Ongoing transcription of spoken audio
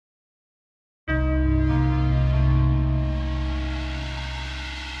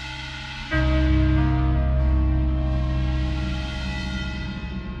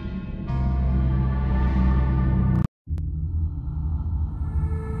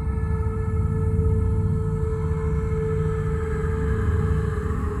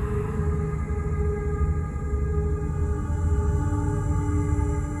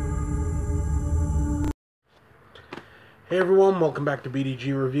Hey everyone, welcome back to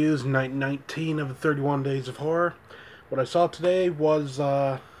BDG Reviews, night 19 of the 31 Days of Horror. What I saw today was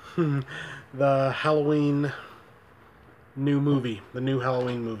the Halloween new movie, the new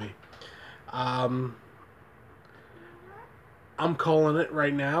Halloween movie. Um, I'm calling it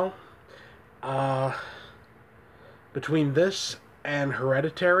right now. Uh, Between this and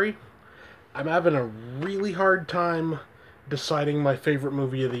Hereditary, I'm having a really hard time deciding my favorite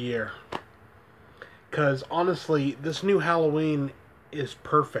movie of the year. Because honestly, this new Halloween is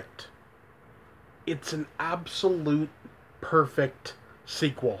perfect. It's an absolute perfect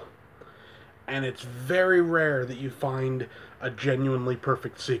sequel. And it's very rare that you find a genuinely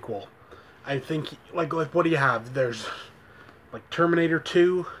perfect sequel. I think, like what do you have? There's, like, Terminator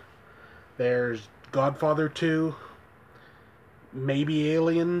 2, there's Godfather 2, maybe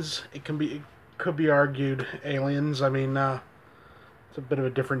Aliens. It could be argued Aliens. I mean, it's a bit of a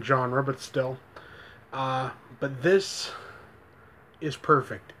different genre, but still. But this is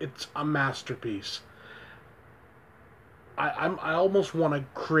perfect. It's a masterpiece. I almost want to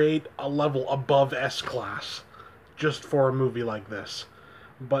create a level above S-Class just for a movie like this.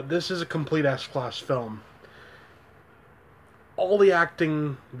 But this is a complete S-Class film. All the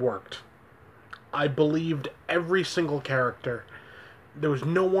acting worked. I believed every single character. There was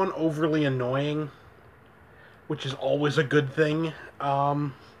no one overly annoying, which is always a good thing.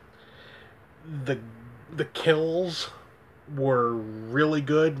 The kills were really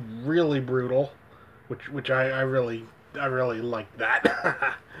good, really brutal, which I really liked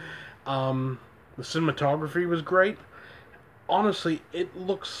that. The cinematography was great. Honestly, it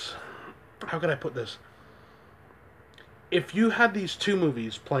looks. How can I put this? If you had these two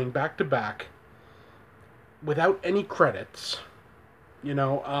movies playing back to back, without any credits, you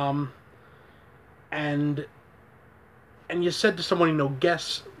know, and you said to someone,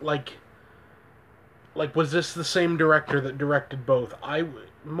 guess like was this the same director that directed both?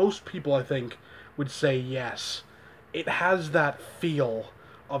 Most people I think would say yes. It has that feel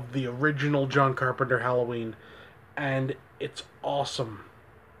of the original John Carpenter Halloween, and it's awesome.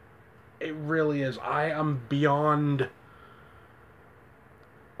 It really is. I am beyond.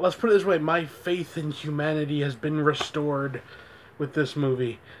 Let's put it this way: my faith in humanity has been restored with this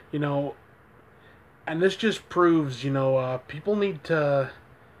movie. And this just proves, people need to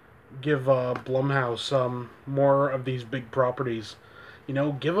give Blumhouse more of these big properties.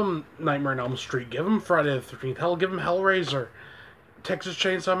 Give them Nightmare on Elm Street, give them Friday the 13th, hell, give them Hellraiser, Texas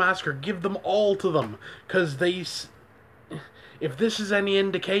Chainsaw Massacre, give them all to them. Because if this is any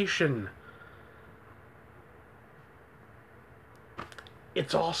indication,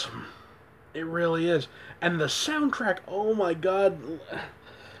 it's awesome. It really is. And the soundtrack, oh my god.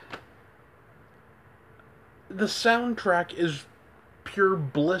 The soundtrack is pure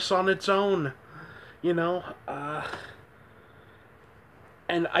bliss on its own. And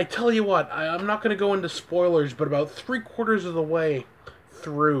I tell you what, I'm not going to go into spoilers, but about 3/4 of the way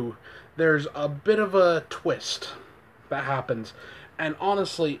through, there's a bit of a twist that happens. And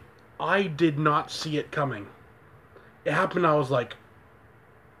honestly, I did not see it coming. It happened, I was like,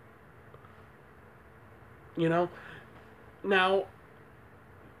 Now,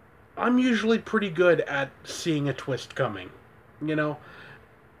 I'm usually pretty good at seeing a twist coming.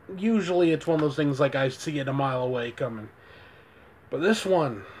 Usually it's one of those things like I see it a mile away coming. But this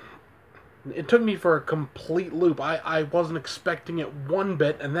one, it took me for a complete loop. I wasn't expecting it one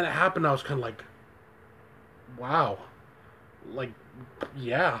bit, and then it happened, I was kind of like, wow. Like,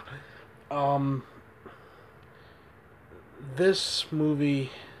 yeah. This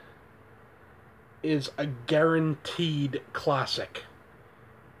movie is a guaranteed classic.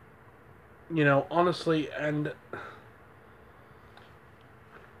 Honestly, and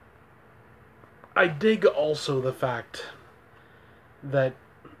I dig also the fact that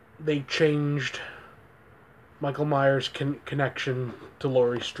they changed Michael Myers' connection to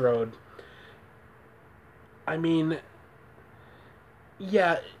Laurie Strode. I mean,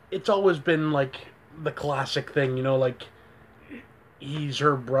 yeah, it's always been like the classic thing, like he's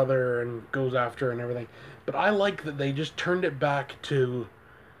her brother and goes after her and everything. But I like that they just turned it back to,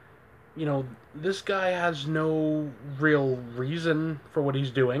 this guy has no real reason for what he's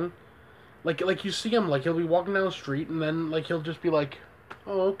doing. Like you see him, like he'll be walking down the street and then like he'll just be like,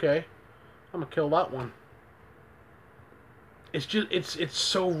 "Oh, okay, I'm gonna kill that one." It's just it's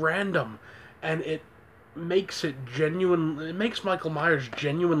so random, and it makes it genuine. It makes Michael Myers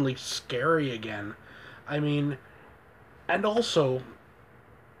genuinely scary again. I mean, and also,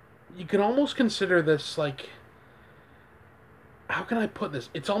 you can almost consider this like, how can I put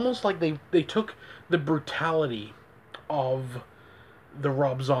this? It's almost like they took the brutality of the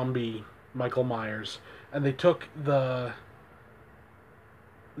Rob Zombie Michael Myers, and they took the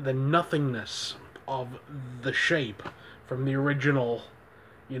nothingness of the shape from the original,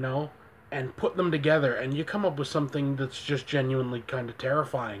 you know, and put them together, and you come up with something that's just genuinely kind of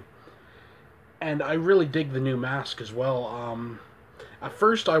terrifying. And I really dig the new mask as well. At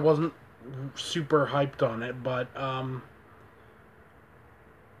first, I wasn't super hyped on it, but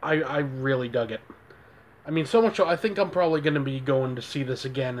I really dug it. I mean, so much so, I think I'm probably going to be going to see this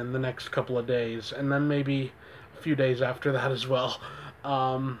again in the next couple of days, and then maybe a few days after that as well.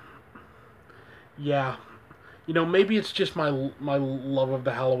 Um, yeah, you know, maybe it's just my love of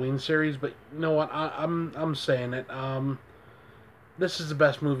the Halloween series, but you know what? I'm saying it. This is the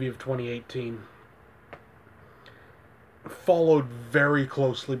best movie of 2018, followed very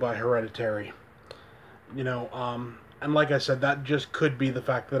closely by Hereditary. You know, and like I said, that just could be the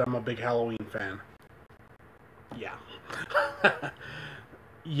fact that I'm a big Halloween fan. Yeah.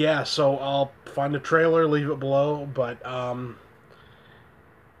 Yeah, so I'll find a trailer, leave it below, but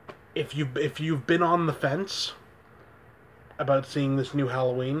if you've been on the fence about seeing this new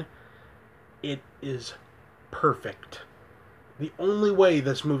Halloween, it is perfect. The only way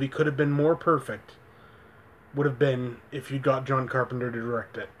this movie could have been more perfect would have been if you got John Carpenter to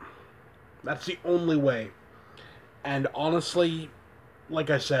direct it. That's the only way. And honestly, like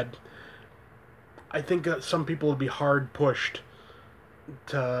I said, I think that some people would be hard pushed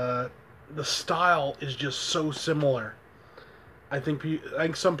to. The style is just so similar. I think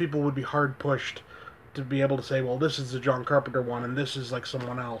some people would be hard pushed to be able to say, well, this is the John Carpenter one, and this is like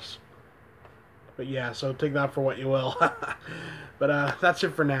someone else. But yeah, so take that for what you will. But that's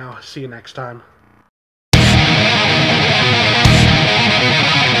it for now. See you next time.